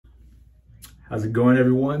How's it going,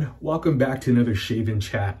 everyone? Welcome back to another Shave and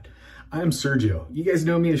Chat. I'm Sergio. You guys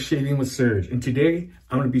know me as Shaving with Serge, and today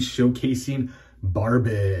I'm going to be showcasing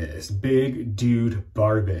Barbus, big dude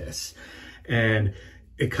Barbus. And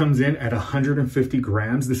it comes in at 150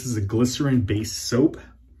 grams. This is a glycerin-based soap.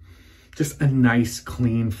 Just a nice,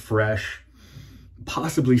 clean, fresh,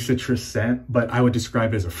 possibly citrus scent, but I would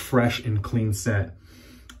describe it as a fresh and clean scent.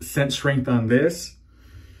 Scent strength on this,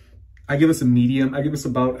 I give us a medium. I give us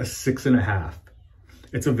about a 6.5.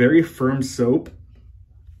 It's a very firm soap.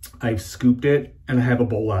 I've scooped it and I have a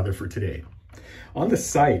bowl lather for today. On the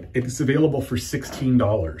site, it's available for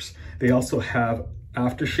 $16. They also have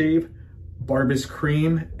aftershave, Barbus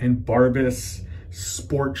cream, and Barbus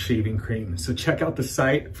sport shaving cream. So check out the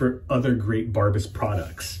site for other great Barbus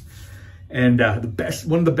products. And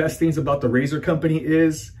one of the best things about the razor company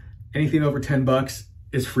is anything over 10 bucks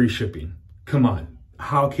is free shipping. Come on,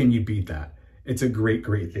 how can you beat that? It's a great,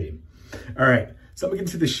 great thing. All right, so I'm gonna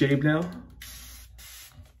get to the shave now.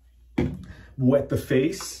 Wet the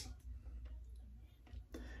face.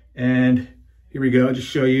 And here we go, just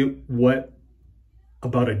show you what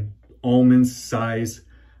about an almond size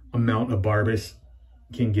amount of Barbus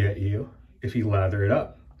can get you if you lather it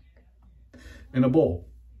up in a bowl.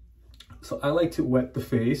 So I like to wet the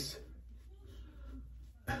face,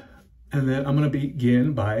 and then I'm gonna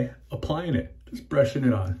begin by applying it, just brushing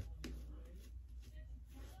it on.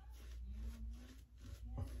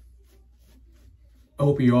 I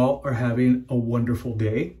hope you all are having a wonderful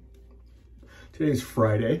day. Today's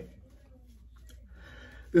Friday.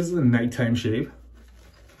 This is a nighttime shave.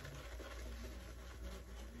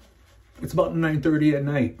 It's about 9:30 at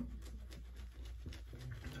night.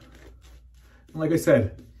 Like I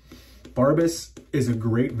said, Barbus is a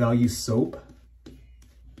great value soap.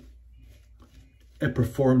 It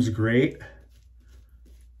performs great.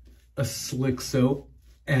 A slick soap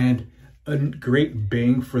and a great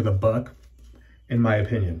bang for the buck, in my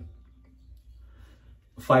opinion.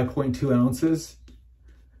 5.2 ounces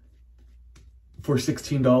for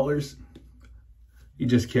 $16. You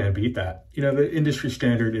just can't beat that. You know, the industry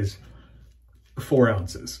standard is 4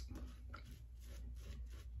 ounces.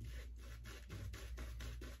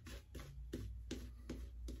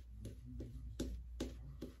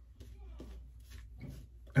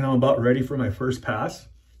 And I'm about ready for my first pass.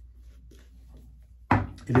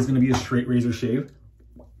 It is going to be a straight razor shave.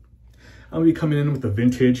 I'm going to be coming in with a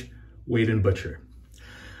vintage Wade & Butcher.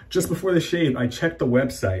 Just before the shave, I checked the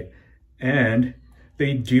website, and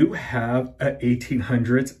they do have a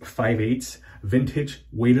 1800s 5/8 vintage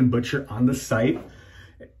Wade & Butcher on the site.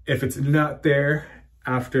 If it's not there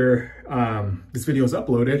after this video is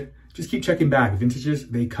uploaded, just keep checking back. Vintages,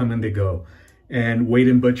 they come and they go. And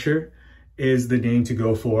Wade & Butcher is the name to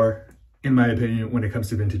go for, in my opinion, when it comes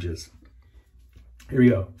to vintages. Here we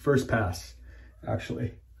go, first pass,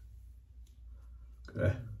 actually.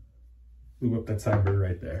 Okay. We whip that sideburn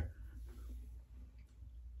right there.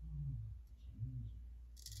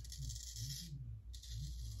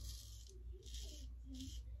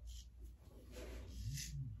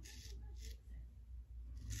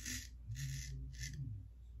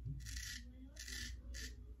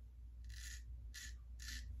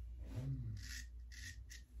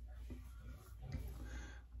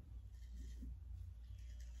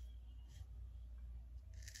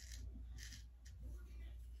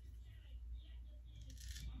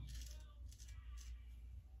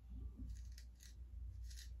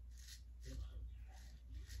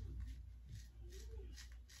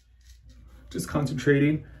 Just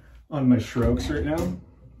concentrating on my strokes right now.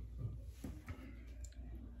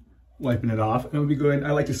 Wiping it off. And I'll be going,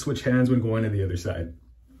 I like to switch hands when going to the other side.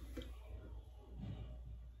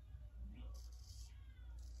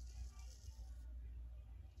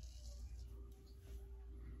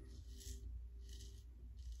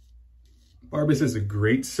 Barbus is a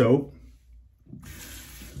great soap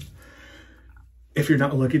if you're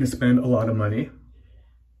not looking to spend a lot of money.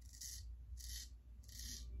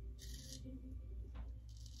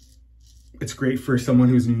 It's great for someone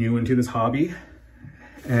who's new into this hobby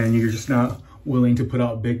and you're just not willing to put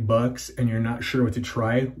out big bucks and you're not sure what to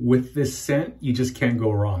try. With this scent, you just can't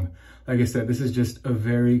go wrong. Like I said, this is just a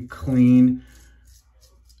very clean,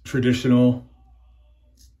 traditional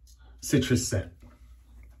citrus scent.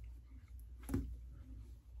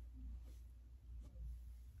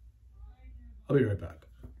 I'll be right back.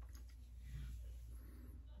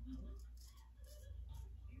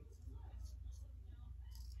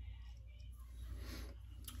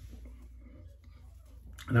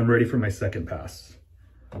 And I'm ready for my second pass.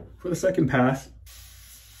 For the second pass,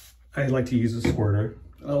 I like to use a squirter.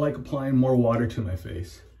 I like applying more water to my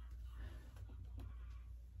face.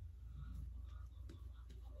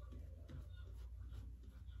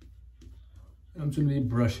 I'm just gonna be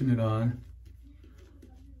brushing it on.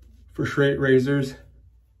 For straight razors,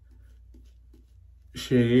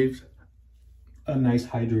 shaved, a nice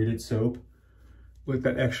hydrated soap with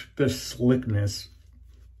that extra slickness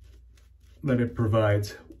that it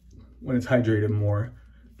provides when it's hydrated more,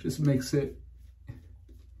 just makes it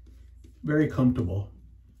very comfortable.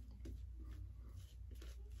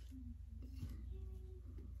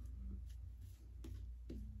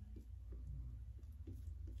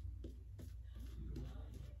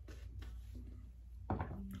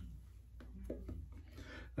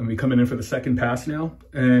 And we coming in for the second pass now,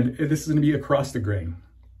 and this is going to be across the grain.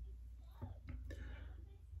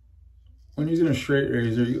 When using a straight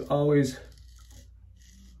razor, you always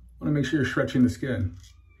want to make sure you're stretching the skin.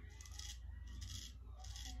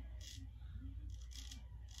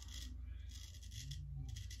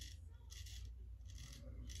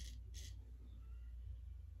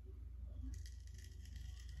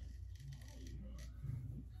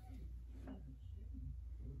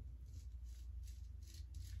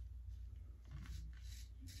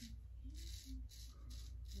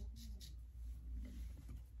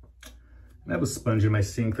 I have a sponge in my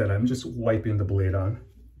sink that I'm just wiping the blade on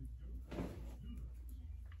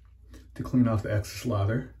to clean off the excess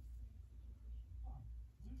lather.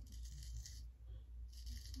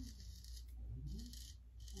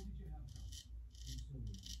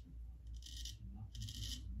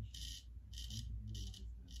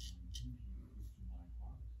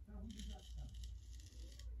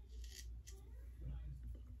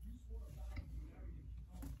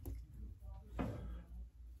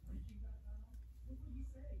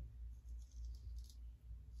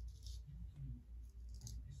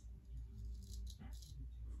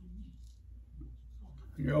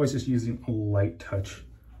 You're always just using a light touch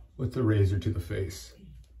with the razor to the face.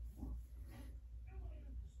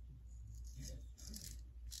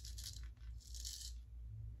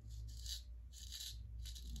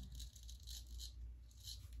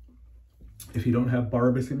 If you don't have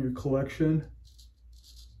Barbus in your collection,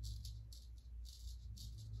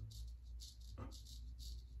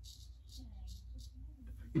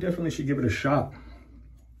 you definitely should give it a shot.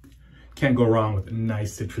 Can't go wrong with a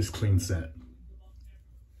nice citrus clean scent.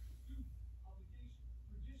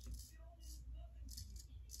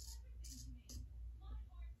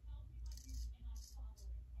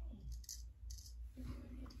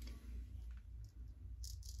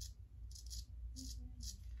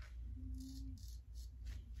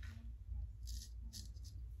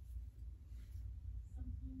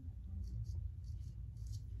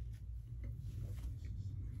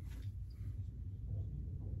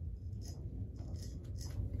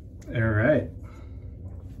 All right,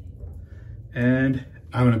 and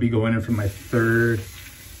I'm gonna be going in for my third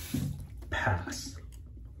pass.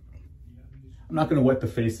 I'm not gonna wet the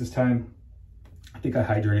face this time. I think I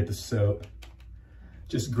hydrated the soap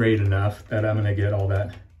just great enough that I'm gonna get all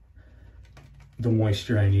the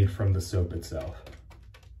moisture I need from the soap itself.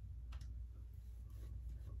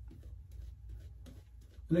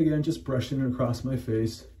 And again, just brushing it across my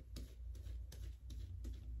face.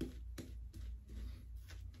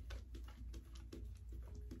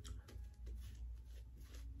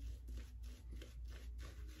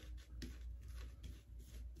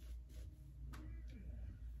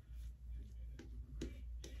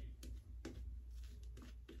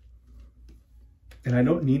 And I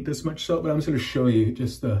don't need this much soap, but I'm just going to show you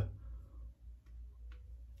just the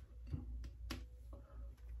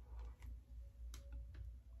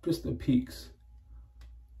peaks.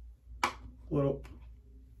 Little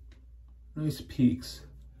nice peaks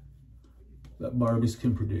that Barbus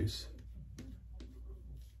can produce.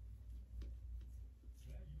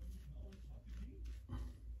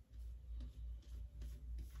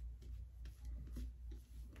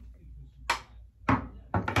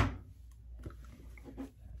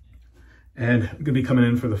 And I'm gonna be coming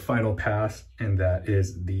in for the final pass, and that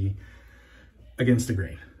is the against the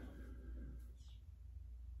grain.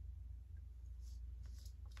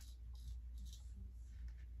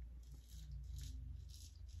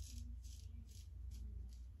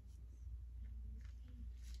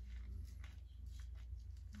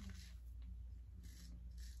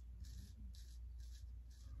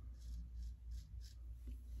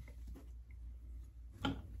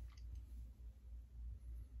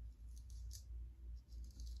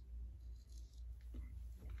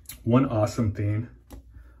 One awesome thing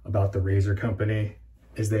about the razor company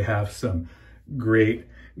is they have some great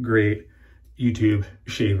YouTube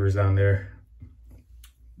shavers on there,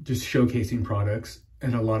 just showcasing products,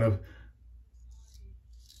 and a lot of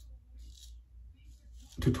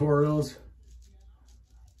tutorials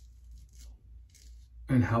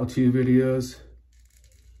and how-to videos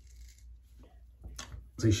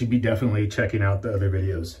So you should be definitely checking out the other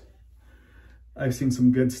videos. I've seen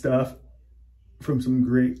some good stuff from some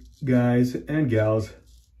great guys and gals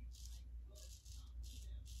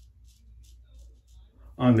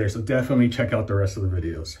on there. So definitely check out the rest of the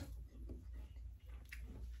videos.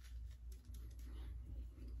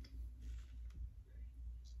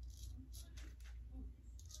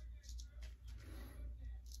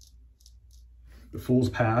 The Fool's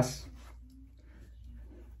Pass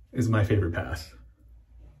is my favorite pass.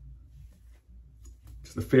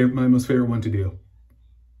 It's my most favorite one to do.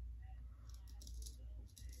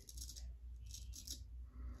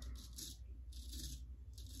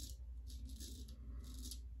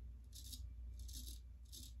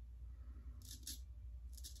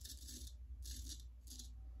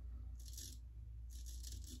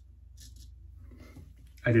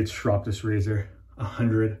 I did strop this razor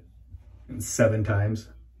 107 times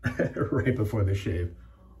right before the shave.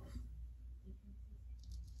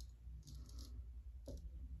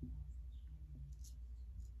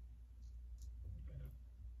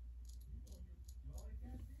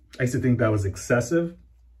 I used to think that was excessive,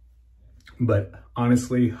 but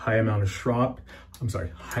honestly, high amount of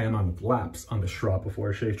laps on the strop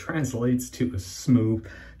before a shave translates to a smooth,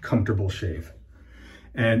 comfortable shave.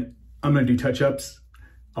 And I'm gonna do touch-ups.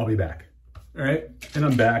 I'll be back. All right, and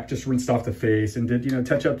I'm back. Just rinsed off the face and did,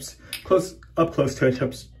 touch-ups, up close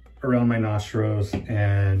touch-ups around my nostrils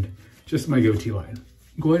and just my goatee line.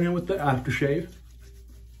 Going in with the aftershave,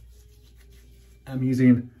 I'm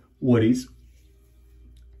using Woody's.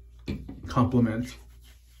 Complement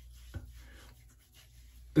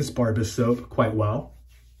this Barbus soap quite well.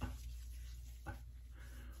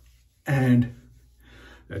 And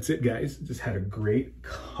that's it, guys. Just had a great,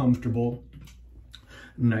 comfortable,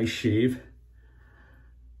 nice shave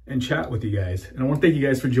and chat with you guys. And I want to thank you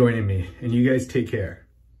guys for joining me, and you guys take care.